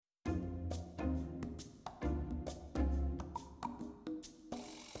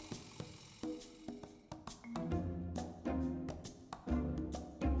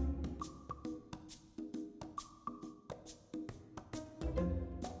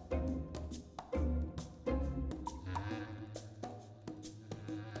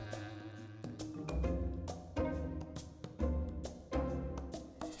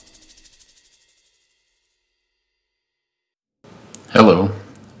Hello,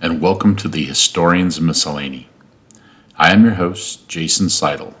 and welcome to the Historian's Miscellany. I am your host, Jason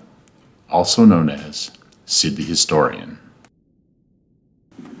Seidel, also known as Sid the Historian.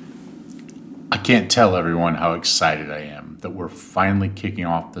 I can't tell everyone how excited I am that we're finally kicking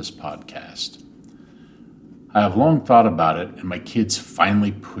off this podcast. I have long thought about it, and my kids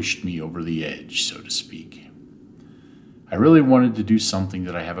finally pushed me over the edge, so to speak. I really wanted to do something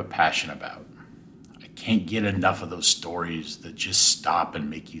that I have a passion about. Can't get enough of those stories that just stop and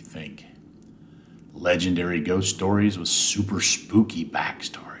make you think. Legendary ghost stories with super spooky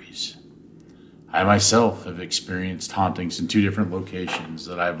backstories. I myself have experienced hauntings in 2 different locations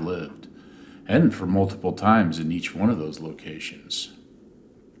that I've lived, and for multiple times in each one of those locations.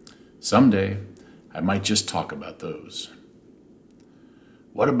 Someday, I might just talk about those.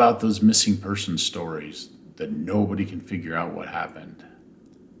 What about those missing person stories that nobody can figure out what happened?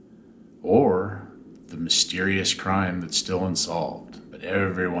 Or the mysterious crime that's still unsolved, but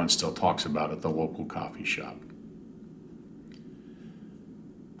everyone still talks about at the local coffee shop.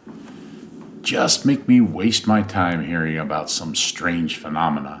 Just make me waste my time hearing about some strange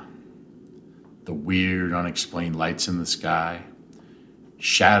phenomena. The weird, unexplained lights in the sky,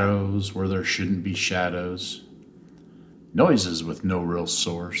 shadows where there shouldn't be shadows, noises with no real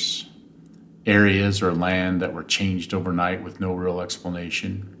source, areas or land that were changed overnight with no real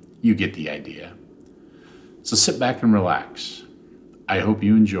explanation. You get the idea. So sit back and relax. I hope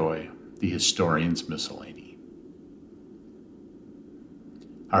you enjoy the Historian's Miscellany.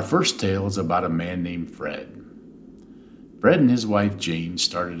 Our first tale is about a man named Fred. Fred and his wife Jane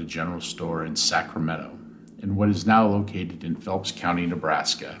started a general store in Sacramento, in what is now located in Phelps County,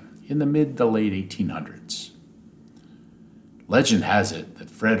 Nebraska, in the mid to late 1800s. Legend has it that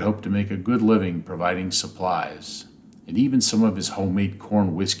Fred hoped to make a good living providing supplies, and even some of his homemade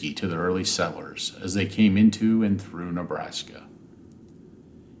corn whiskey to the early settlers as they came into and through Nebraska.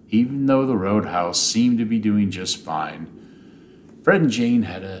 Even though the roadhouse seemed to be doing just fine, Fred and Jane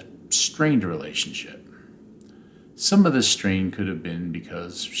had a strained relationship. Some of this strain could have been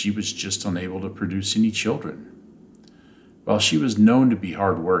because she was just unable to produce any children. While she was known to be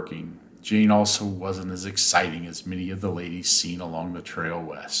hardworking, Jane also wasn't as exciting as many of the ladies seen along the trail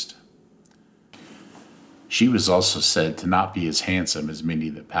west. She was also said to not be as handsome as many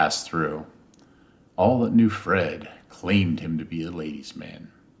that passed through. All that knew Fred claimed him to be a ladies'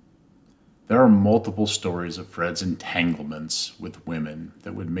 man. There are multiple stories of Fred's entanglements with women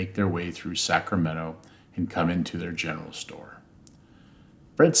that would make their way through Sacramento and come into their general store.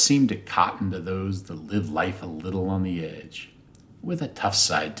 Fred seemed to cotton to those that lived life a little on the edge, with a tough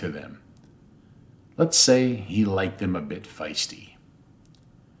side to them. Let's say he liked them a bit feisty.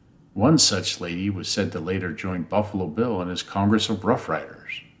 One such lady was said to later join Buffalo Bill in his Congress of Rough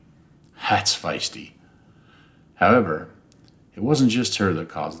Riders. That's feisty. However, it wasn't just her that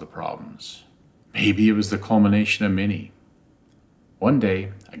caused the problems. Maybe it was the culmination of many. One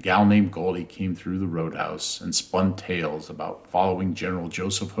day, a gal named Goldie came through the roadhouse and spun tales about following General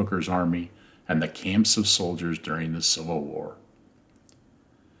Joseph Hooker's army and the camps of soldiers during the Civil War.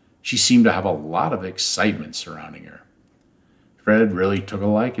 She seemed to have a lot of excitement surrounding her. Fred really took a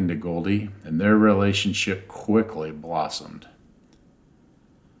liking to Goldie, and their relationship quickly blossomed.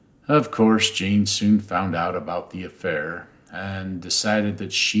 Of course, Jane soon found out about the affair and decided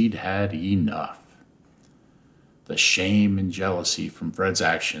that she'd had enough. The shame and jealousy from Fred's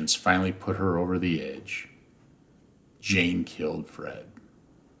actions finally put her over the edge. Jane killed Fred.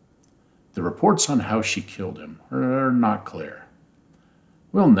 The reports on how she killed him are not clear.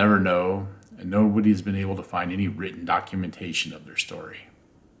 We'll never know, and nobody's been able to find any written documentation of their story.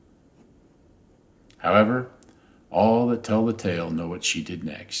 However, all that tell the tale know what she did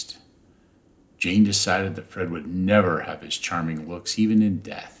next. Jane decided that Fred would never have his charming looks even in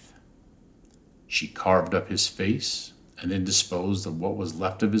death. She carved up his face and then disposed of what was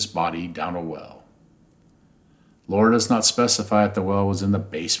left of his body down a well. Lore does not specify if the well was in the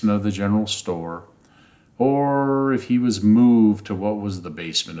basement of the general store, or if he was moved to what was the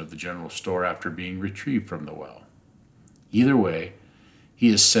basement of the general store after being retrieved from the well. Either way, he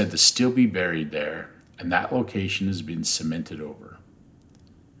is said to still be buried there, and that location has been cemented over.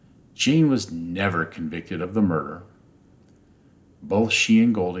 Jane was never convicted of the murder. Both she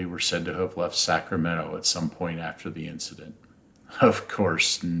and Goldie were said to have left Sacramento at some point after the incident. Of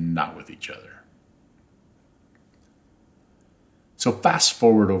course, not with each other. So fast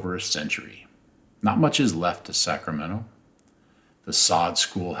forward over a century. Not much is left to Sacramento. The sod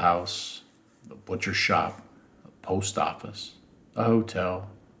schoolhouse, the butcher shop, the post office, the hotel,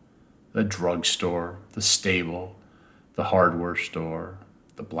 the drugstore, the stable, the hardware store,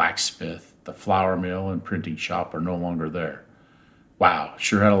 the blacksmith, the flour mill, and printing shop are no longer there. Wow,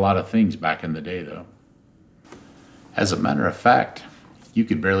 sure had a lot of things back in the day, though. As a matter of fact, you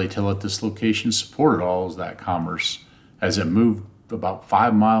could barely tell that this location supported all of that commerce, as it moved about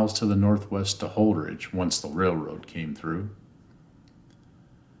 5 miles to the northwest to Holdridge once the railroad came through.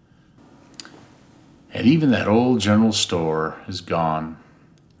 And even that old general store is gone,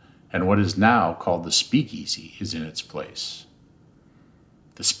 and what is now called the Speakeasy is in its place.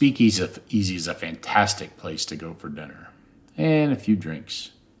 The Speakeasy is a fantastic place to go for dinner and a few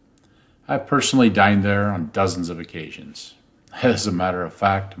drinks. I've personally dined there on dozens of occasions. As a matter of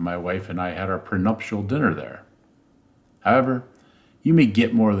fact, my wife and I had our prenuptial dinner there. However, you may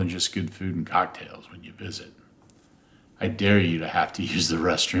get more than just good food and cocktails when you visit. I dare you to have to use the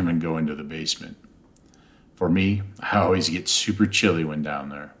restroom and go into the basement. For me, I always get super chilly when down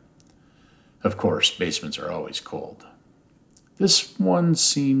there. Of course, basements are always cold. This one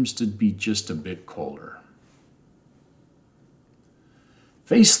seems to be just a bit colder.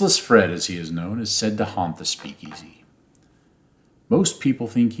 Faceless Fred, as he is known, is said to haunt the Speakeasy. Most people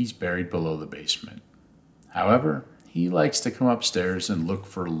think he's buried below the basement. However, he likes to come upstairs and look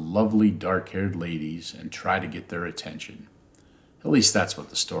for lovely dark-haired ladies and try to get their attention. At least that's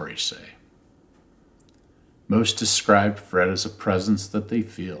what the stories say. Most describe Fred as a presence that they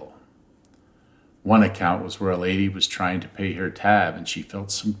feel. One account was where a lady was trying to pay her tab and she felt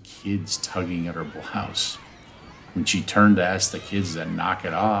some kids tugging at her blouse. When she turned to ask the kids to knock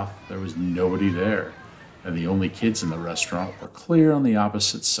it off, there was nobody there, and the only kids in the restaurant were clear on the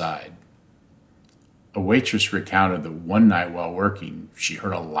opposite side. A waitress recounted that one night while working, she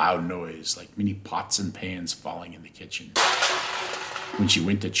heard a loud noise like many pots and pans falling in the kitchen. When she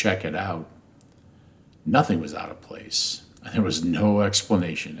went to check it out, nothing was out of place, and there was no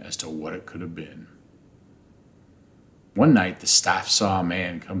explanation as to what it could have been. One night, the staff saw a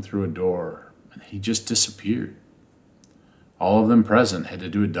man come through a door, and he just disappeared. All of them present had to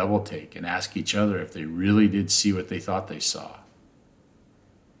do a double take and ask each other if they really did see what they thought they saw.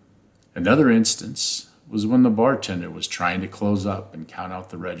 Another instance was when the bartender was trying to close up and count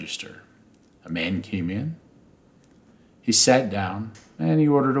out the register. A man came in. He sat down and he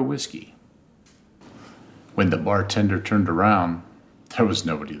ordered a whiskey. When the bartender turned around, there was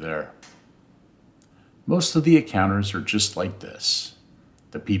nobody there. Most of the encounters are just like this.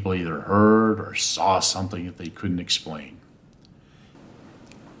 The people either heard or saw something that they couldn't explain.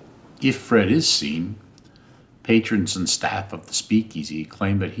 If Fred is seen, patrons and staff of the Speakeasy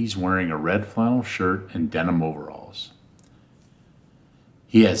claim that he's wearing a red flannel shirt and denim overalls.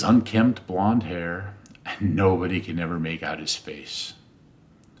 He has unkempt blonde hair, and nobody can ever make out his face.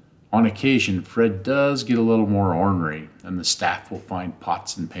 On occasion, Fred does get a little more ornery, and the staff will find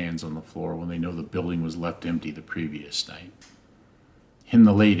pots and pans on the floor when they know the building was left empty the previous night. In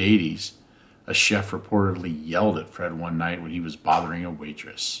the late 80s, a chef reportedly yelled at Fred one night when he was bothering a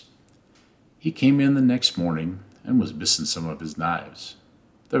waitress. He came in the next morning and was missing some of his knives.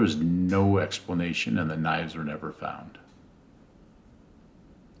 There was no explanation, and the knives were never found.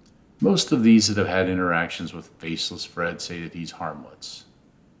 Most of these that have had interactions with Faceless Fred say that he's harmless.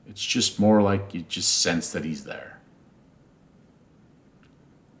 It's just more like you just sense that he's there.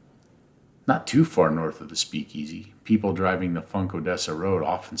 Not too far north of the Speakeasy, people driving the Funk Odessa Road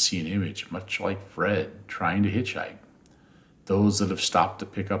often see an image much like Fred trying to hitchhike. Those that have stopped to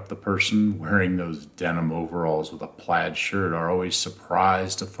pick up the person wearing those denim overalls with a plaid shirt are always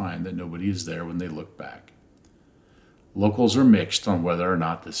surprised to find that nobody is there when they look back. Locals are mixed on whether or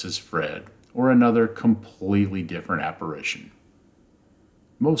not this is Fred or another completely different apparition.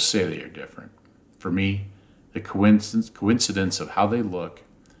 Most say they are different. For me, the coincidence of how they look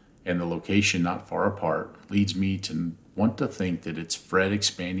and the location not far apart leads me to want to think that it's Fred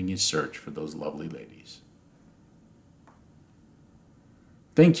expanding his search for those lovely ladies.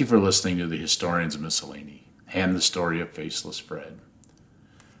 Thank you for listening to the Historian's Miscellany and the story of Faceless Fred.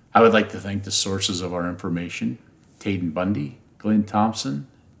 I would like to thank the sources of our information, Taden Bundy, Glenn Thompson,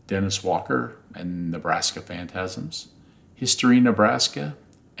 Dennis Walker, and Nebraska Phantasms, History Nebraska,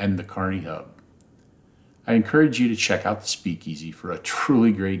 and the Kearney Hub. I encourage you to check out the Speakeasy for a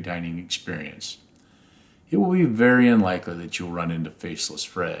truly great dining experience. It will be very unlikely that you'll run into Faceless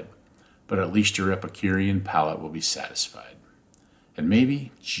Fred, but at least your Epicurean palate will be satisfied. And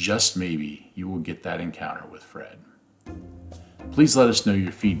maybe, just maybe, you will get that encounter with Fred. Please let us know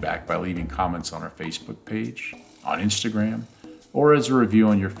your feedback by leaving comments on our Facebook page, on Instagram, or as a review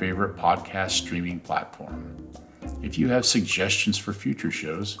on your favorite podcast streaming platform. If you have suggestions for future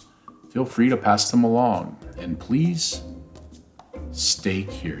shows, feel free to pass them along. And please, stay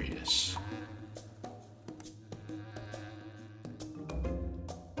curious.